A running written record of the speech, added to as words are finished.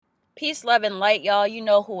Peace, love, and light, y'all. You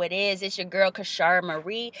know who it is. It's your girl, Kashara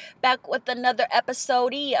Marie, back with another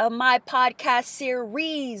episode of my podcast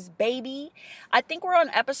series, baby. I think we're on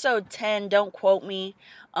episode 10. Don't quote me.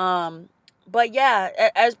 But yeah,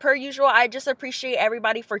 as per usual, I just appreciate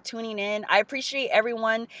everybody for tuning in. I appreciate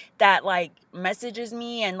everyone that messages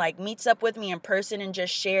me and meets up with me in person and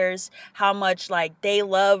just shares how much they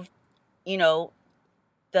love, you know,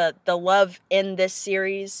 the love in this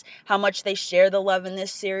series, how much they share the love in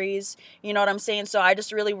this series. You know what I'm saying? So I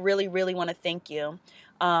just really, really, really want to thank you.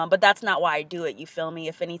 But that's not why I do it. You feel me?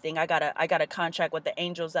 If anything, I got a contract with the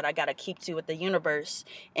angels that I gotta keep to with the universe,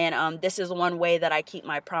 and this is one way that I keep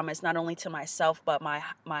my promise, not only to myself but my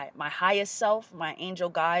highest self, my angel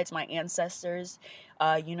guides, my ancestors,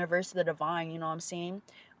 universe, the divine. You know what I'm saying?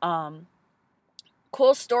 Um,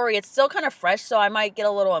 cool story. It's still kind of fresh, so I might get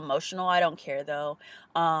a little emotional. I don't care though.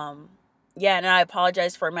 Um, yeah, and I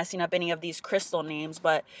apologize for messing up any of these crystal names,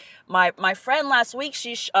 but my friend last week,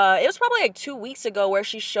 it was probably like 2 weeks ago, where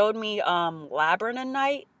she showed me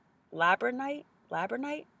labradorite.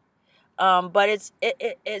 But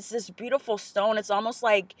it's this beautiful stone. It's almost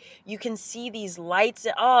like you can see these lights.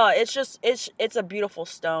 Oh, it's a beautiful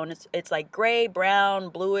stone. It's like gray, brown,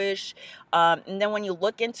 bluish. And then when you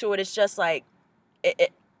look into it, it's just like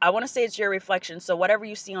it I want to say it's your reflection. So whatever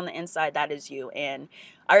you see on the inside, that is you. And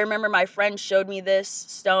I remember my friend showed me this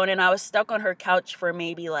stone, and I was stuck on her couch for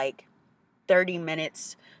maybe like 30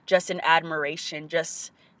 minutes, just in admiration, just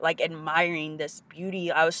like admiring this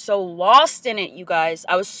beauty. I was so lost in it, you guys.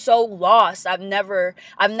 I was so lost. I've never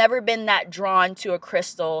been that drawn to a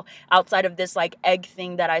crystal outside of this like egg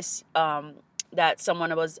thing that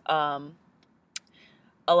someone was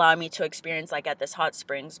allow me to experience like at this hot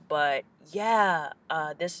springs. But yeah,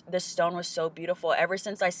 this stone was so beautiful. Ever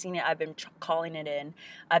since I seen it, I've been calling it in.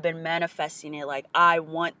 I've been manifesting it. Like, I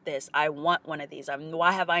want this. I want one of these.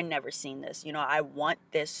 Why have I never seen this? I want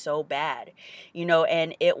this so bad.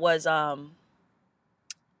 And it was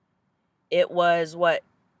what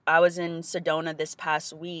I was in Sedona this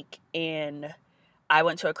past week, and I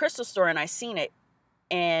went to a crystal store and I seen it,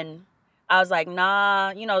 and I was like,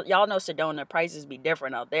 nah, y'all know Sedona prices be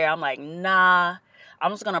different out there. I'm like, nah,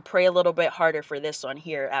 I'm just gonna pray a little bit harder for this one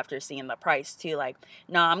here after seeing the price too. Like,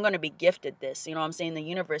 nah, I'm gonna be gifted this. You know what I'm saying? The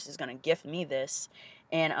universe is gonna gift me this.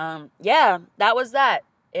 And yeah, that was that.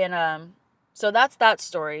 And so that's that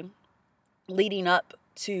story leading up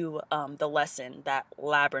to the lesson that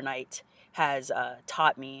Labradorite has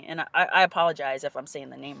taught me. And I apologize if I'm saying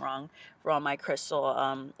the name wrong for all my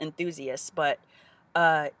crystal enthusiasts, but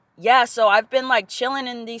uh yeah, so I've been like chilling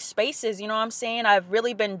in these spaces. You know what I'm saying? I've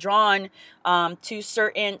really been drawn to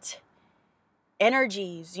certain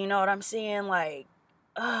energies. You know what I'm saying? Like,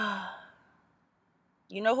 uh,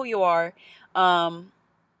 you know who you are. um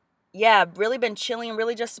yeah, really been chilling,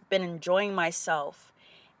 really just been enjoying myself.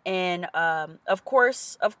 And of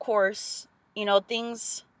course,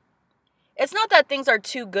 things, it's not that things are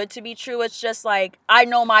too good to be true. It's just like I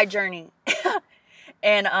know my journey.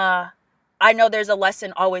 And I know there's a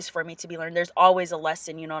lesson always for me to be learned. There's always a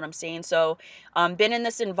lesson, you know what I'm saying? So been in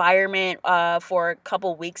this environment for a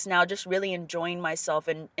couple weeks now, just really enjoying myself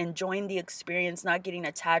and enjoying the experience, not getting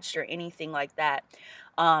attached or anything like that.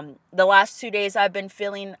 The last 2 days I've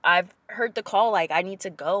heard the call, like I need to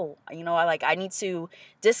go. I need to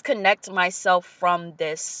disconnect myself from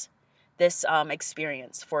this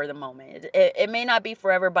experience for the moment. It may not be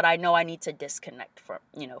forever, but I know I need to disconnect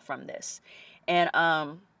from this. And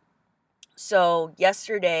so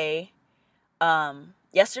yesterday I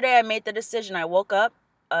made the decision. I woke up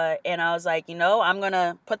and I was like, I'm going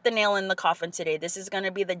to put the nail in the coffin today. This is going to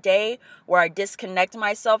be the day where I disconnect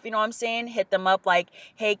myself, you know what I'm saying? Hit them up like,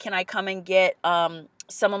 "Hey, can I come and get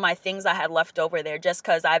some of my things I had left over there?" Just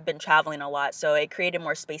cuz I've been traveling a lot, so it created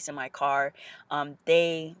more space in my car.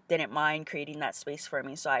 They didn't mind creating that space for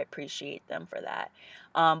me, so I appreciate them for that.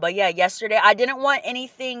 But yeah, yesterday I didn't want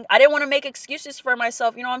anything. I didn't want to make excuses for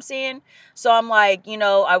myself. You know what I'm saying? So I'm like,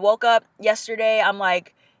 I woke up yesterday. I'm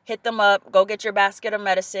like, hit them up. Go get your basket of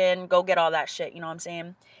medicine. Go get all that shit. You know what I'm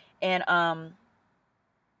saying? And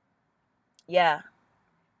yeah,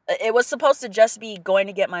 it was supposed to just be going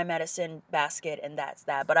to get my medicine basket, and that's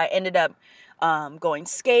that. But I ended up going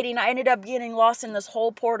skating. I ended up getting lost in this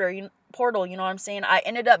whole portal, you know what I'm saying? I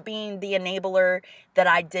ended up being the enabler that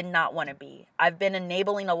I did not want to be. I've been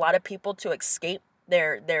enabling a lot of people to escape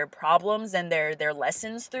their problems and their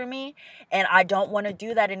lessons through me, and I don't want to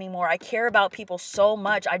do that anymore. I care about people so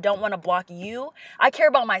much. I don't want to block you. I care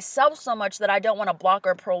about myself so much that I don't want to block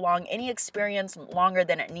or prolong any experience longer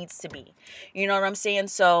than it needs to be. You know what I'm saying?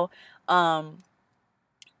 So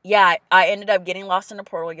yeah, I ended up getting lost in the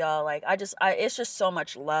portal, y'all. Like it's just so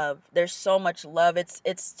much love. There's so much love.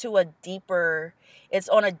 It's to a deeper, it's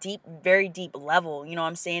on a deep, very deep level. You know what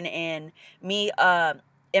I'm saying? And me,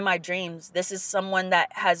 in my dreams, this is someone that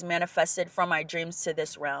has manifested from my dreams to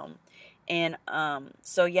this realm, and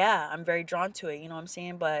so yeah, I'm very drawn to it. You know what I'm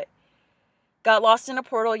saying? But got lost in a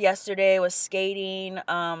portal yesterday. Was skating.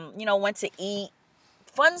 Went to eat.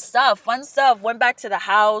 Fun stuff. Went back to the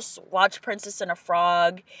house, watched Princess and the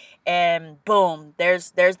Frog, and boom,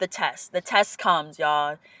 there's the test. The test comes,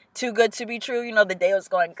 y'all. Too good to be true. The day was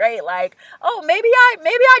going great. Like, oh, maybe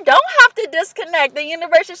I don't have to disconnect. The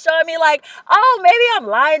universe is showing me like, oh, maybe I'm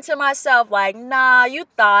lying to myself. Like, nah, you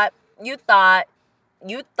thought, you thought,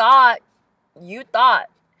 you thought.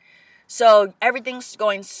 So everything's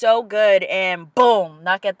going so good, and boom,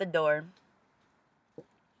 knock at the door.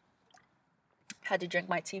 Had to drink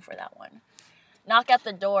my tea for that one. Knock at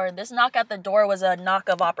the door. This knock at the door was a knock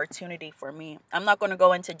of opportunity for me. I'm not going to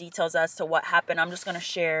go into details as to what happened. I'm just going to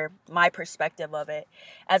share my perspective of it.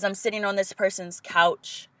 As I'm sitting on this person's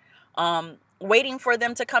couch, waiting for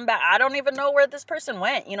them to come back. I don't even know where this person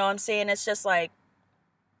went. You know what I'm saying? It's just like,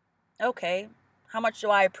 okay, how much do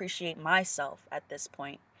I appreciate myself at this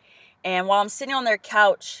point? And while I'm sitting on their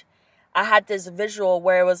couch, I had this visual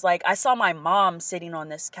where it was like, I saw my mom sitting on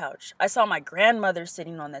this couch. I saw my grandmother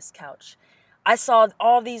sitting on this couch. I started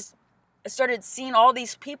seeing all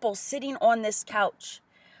these people sitting on this couch,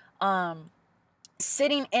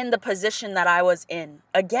 sitting in the position that I was in.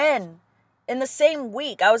 Again, in the same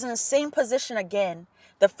week, I was in the same position again.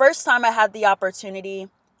 The first time I had the opportunity,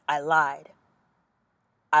 I lied.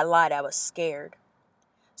 I was scared.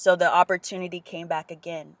 So the opportunity came back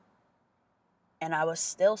again. And I was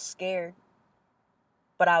still scared,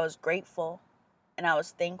 but I was grateful and I was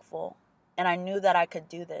thankful. And I knew that I could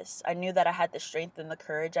do this. I knew that I had the strength and the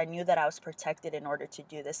courage. I knew that I was protected in order to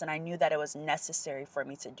do this. And I knew that it was necessary for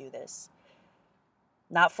me to do this.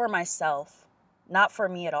 Not for myself, not for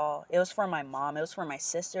me at all. It was for my mom. It was for my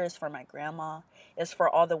sisters, for my grandma. It was for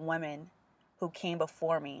all the women who came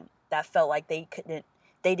before me that felt like they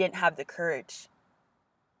didn't have the courage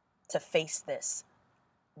to face this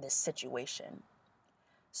situation.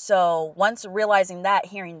 So once realizing that,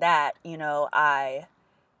 hearing that, I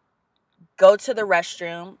go to the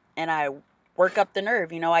restroom and I work up the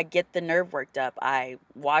nerve. I get the nerve worked up. I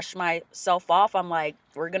wash myself off. I'm like,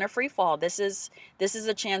 we're going to free fall. This is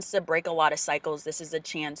a chance to break a lot of cycles. This is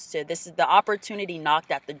the opportunity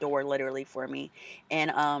knocked at the door literally for me.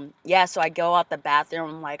 And so I go out the bathroom.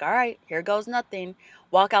 I'm like, all right, here goes nothing.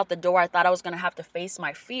 Walk out the door. I thought I was going to have to face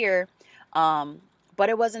my fear. But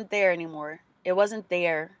it wasn't there anymore. It wasn't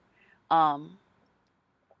there.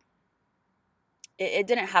 It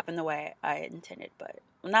didn't happen the way I intended, but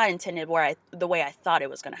not intended the way I thought it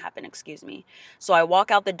was going to happen, excuse me. So I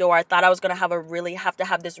walk out the door. I thought I was going to have to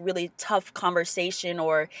have this really tough conversation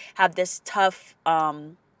or have this tough,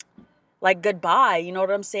 like goodbye. You know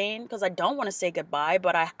what I'm saying? Because I don't want to say goodbye,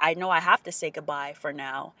 but I know I have to say goodbye for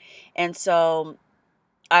now. And so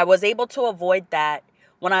I was able to avoid that.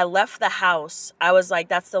 When I left the house, I was like,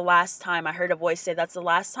 that's the last time. I heard a voice say, that's the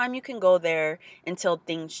last time you can go there until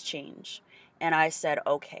things change. And I said,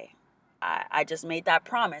 okay. I just made that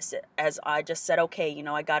promise. As I just said, okay,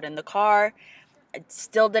 I got in the car. I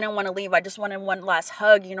still didn't want to leave. I just wanted one last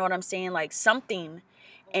hug. You know what I'm saying? Like something.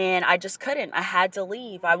 And I just couldn't. I had to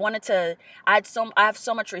leave. I have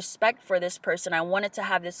so much respect for this person. I wanted to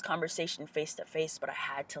have this conversation face to face, but I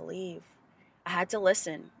had to leave. I had to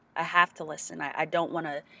listen. I have to listen. I don't want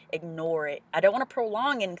to ignore it. I don't want to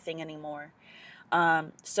prolong anything anymore.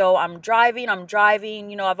 So I'm driving.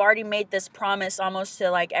 I've already made this promise almost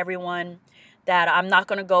to like everyone that I'm not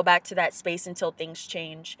going to go back to that space until things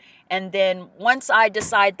change. And then once I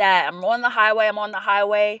decide that I'm on the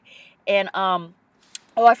highway. And,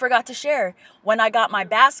 I forgot to share. When I got my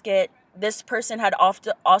basket, this person had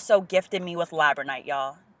also gifted me with labradorite,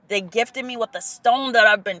 y'all. They gifted me with the stone that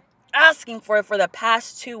I've been asking for the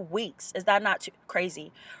past 2 weeks. Is that not too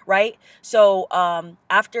crazy, right? So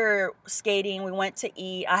after skating, we went to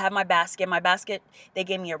eat. I have my basket. They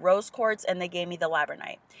gave me a rose quartz and they gave me the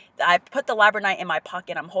labradorite. I put the labradorite in my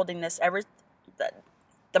pocket. I'm holding this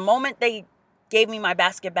the moment they gave me my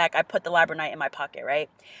basket back, I put the labradorite in my pocket, right?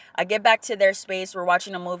 I get back to their space. We're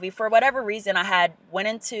watching a movie. For whatever reason, I had went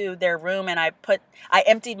into their room and I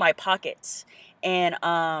emptied my pockets. And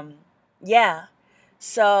yeah.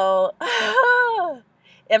 So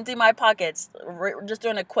Empty my pockets. We're just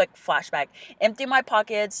doing a quick flashback. Empty my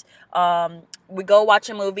pockets. We go watch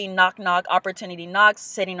a movie. Knock, knock. Opportunity knocks.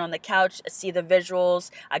 Sitting on the couch. See the visuals.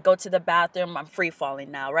 I go to the bathroom. I'm free falling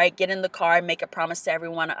now, right? Get in the car. Make a promise to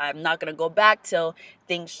everyone. I'm not going to go back till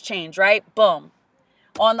things change, right? Boom.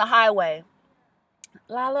 On the highway.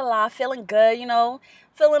 La la la. Feeling good,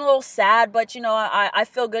 feeling a little sad, but, I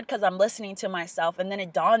feel good because I'm listening to myself. And then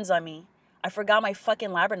it dawns on me. I forgot my fucking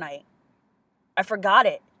Labradorite. I forgot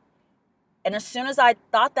it. And as soon as I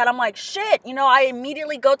thought that, I'm like, shit, I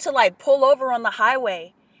immediately go to like pull over on the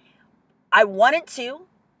highway. I wanted to,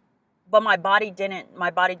 but my body didn't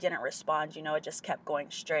respond. It just kept going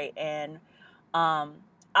straight. And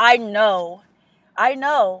I know.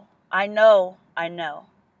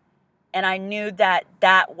 And I knew that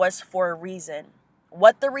that was for a reason.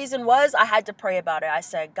 What the reason was, I had to pray about it. I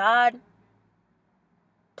said, God,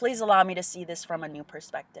 please allow me to see this from a new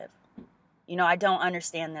perspective. I don't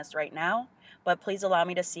understand this right now, but please allow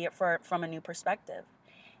me to see it from a new perspective.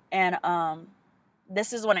 And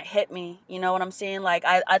this is when it hit me. You know what I'm saying? Like,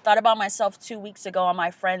 I thought about myself 2 weeks ago on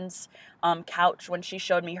my friend's couch when she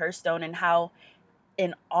showed me her stone, and how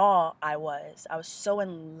in awe I was. I was so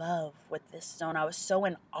in love with this stone. I was so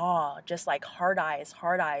in awe, just like heart eyes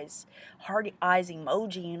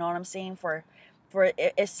emoji. You know what I'm saying? For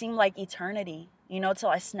it seemed like eternity, till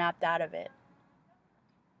I snapped out of it.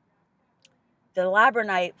 The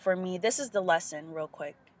Labradorite for me, this is the lesson real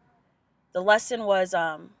quick. The lesson was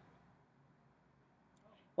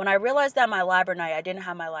when I realized that my Labradorite, I didn't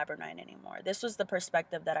have my Labradorite anymore. This was the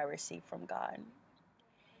perspective that I received from God.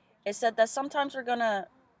 It said that sometimes we're gonna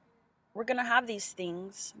have these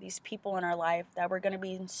things, these people in our life that we're gonna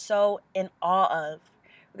be so in awe of.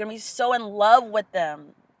 We're gonna be so in love with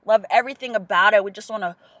them, love everything about it. We just want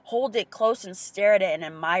to hold it close and stare at it and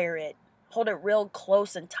admire it. Hold it real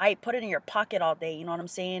close and tight. Put it in your pocket all day. You know what I'm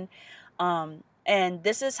saying? And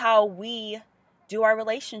this is how we do our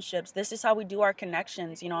relationships. This is how we do our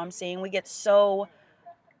connections. You know what I'm saying? We get so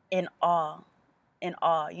in awe. You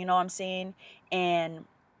know what I'm saying? And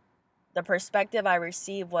the perspective I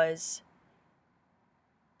received was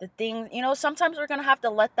the thing, sometimes we're going to have to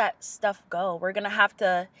let that stuff go. We're going to have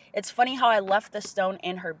to, it's funny how I left the stone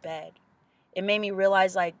in her bed. It made me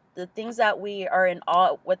realize, like, the things that we are in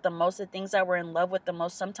awe with the most, the things that we're in love with the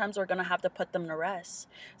most, sometimes we're going to have to put them to rest.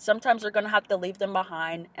 Sometimes we're going to have to leave them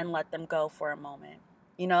behind and let them go for a moment,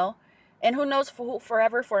 And who knows,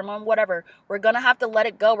 forever, for a moment, whatever. We're going to have to let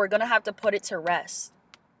it go. We're going to have to put it to rest.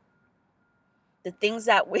 The things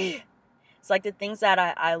that it's like the things that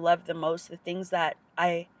I love the most, the things that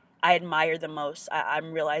I admire the most,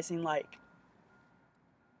 I'm realizing, like,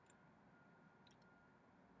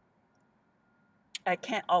 I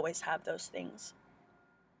can't always have those things.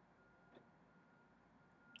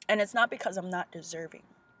 And it's not because I'm not deserving,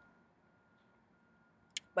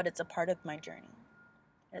 but it's a part of my journey.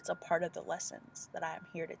 It's a part of the lessons that I am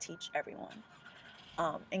here to teach everyone,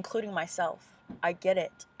 including myself. I get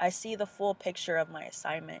it. I see the full picture of my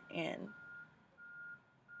assignment, and,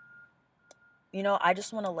 I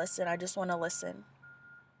just want to listen. I just want to listen.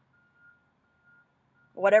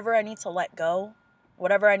 Whatever I need to let go,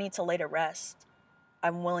 whatever I need to lay to rest,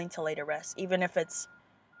 I'm willing to lay to rest, even if it's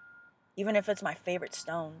my favorite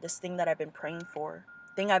stone, this thing that I've been praying for,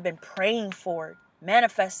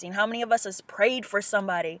 manifesting. How many of us has prayed for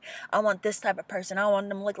somebody? I want this type of person. I want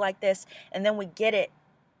them to look like this. And then we get it.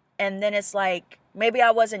 And then it's like, maybe I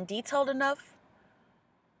wasn't detailed enough.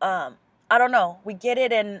 I don't know. We get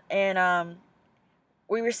it, and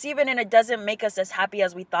we receive it, and it doesn't make us as happy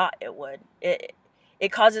as we thought it would.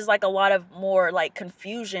 It causes like a lot of more like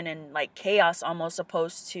confusion and like chaos, almost,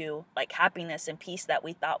 opposed to like happiness and peace that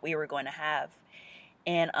we thought we were going to have.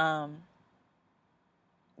 And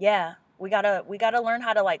yeah, we gotta learn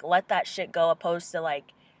how to like let that shit go, opposed to like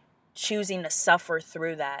choosing to suffer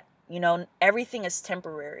through that. Everything is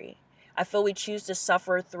temporary. I feel we choose to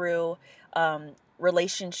suffer through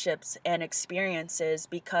relationships and experiences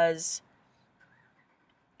because,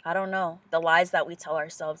 I don't know, the lies that we tell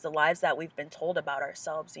ourselves, the lies that we've been told about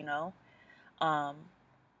ourselves,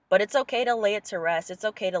 But it's okay to lay it to rest. It's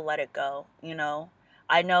okay to let it go,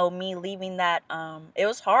 I know me leaving that, it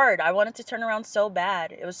was hard. I wanted to turn around so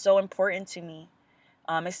bad. It was so important to me,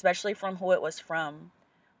 especially from who it was from.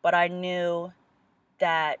 But I knew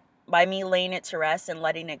that by me laying it to rest and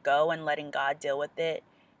letting it go and letting God deal with it,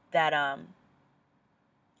 that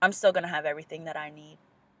I'm still going to have everything that I need.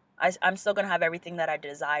 I'm still going to have everything that I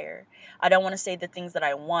desire. I don't want to say the things that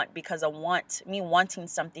I want, because me wanting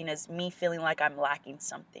something is me feeling like I'm lacking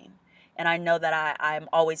something. And I know that I'm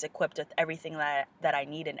always equipped with everything that I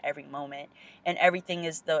need in every moment. And everything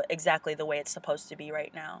is exactly the way it's supposed to be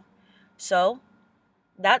right now. So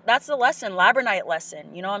that's the lesson, Labradorite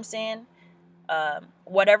lesson. You know what I'm saying?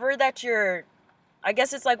 Whatever that you're, I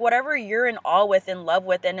guess it's like whatever you're in awe with, in love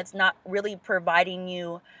with, and it's not really providing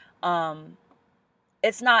you,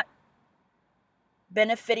 it's not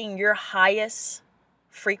benefiting your highest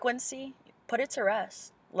frequency, put it to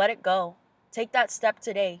rest. Let it go. Take that step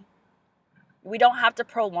today. We don't have to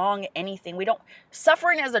prolong anything.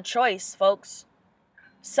 Suffering is a choice, folks.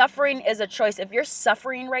 Suffering is a choice. If you're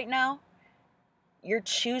suffering right now, you're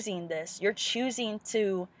choosing this. You're choosing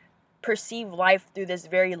to perceive life through this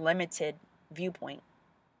very limited viewpoint.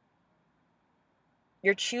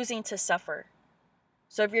 You're choosing to suffer.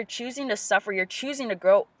 So if you're choosing to suffer, you're choosing to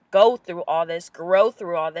go through all this, grow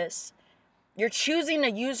through all this. You're choosing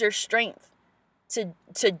to use your strength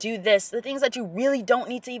to do this, the things that you really don't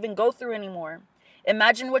need to even go through anymore.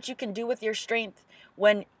 Imagine what you can do with your strength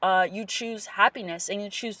when you choose happiness, and you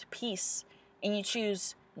choose peace, and you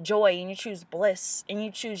choose joy, and you choose bliss, and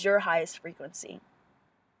you choose your highest frequency.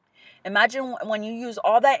 Imagine when you use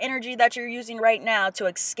all that energy that you're using right now to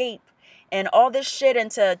escape and all this shit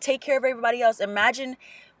and to take care of everybody else. Imagine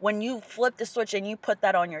when you flip the switch and you put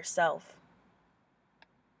that on yourself.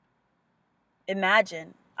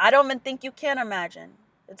 Imagine. I don't even think you can imagine.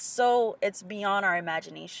 It's beyond our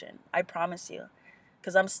imagination. I promise you.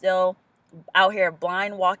 Because I'm still out here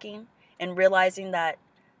blind walking and realizing that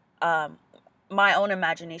my own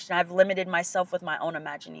imagination, I've limited myself with my own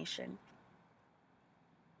imagination.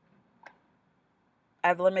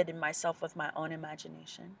 I've limited myself with my own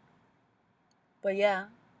imagination. But yeah,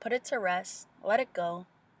 put it to rest. Let it go.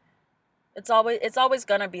 It's always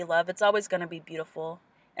gonna be love. It's always gonna be beautiful.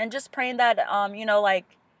 And just praying that like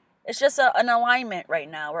it's just an alignment right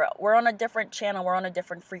now. We're on a different channel. We're on a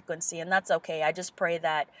different frequency, and that's okay. I just pray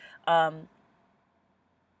that I'm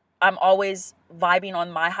always vibing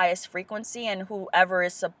on my highest frequency, and whoever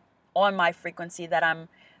is on my frequency, that I'm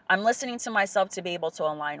listening to myself to be able to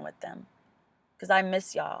align with them. Because I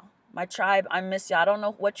miss y'all. My tribe, I miss y'all. I don't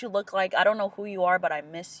know what you look like. I don't know who you are, but I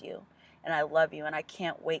miss you. And I love you. And I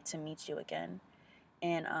can't wait to meet you again.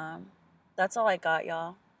 And that's all I got,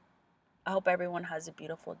 y'all. I hope everyone has a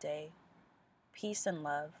beautiful day. Peace and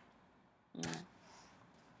love.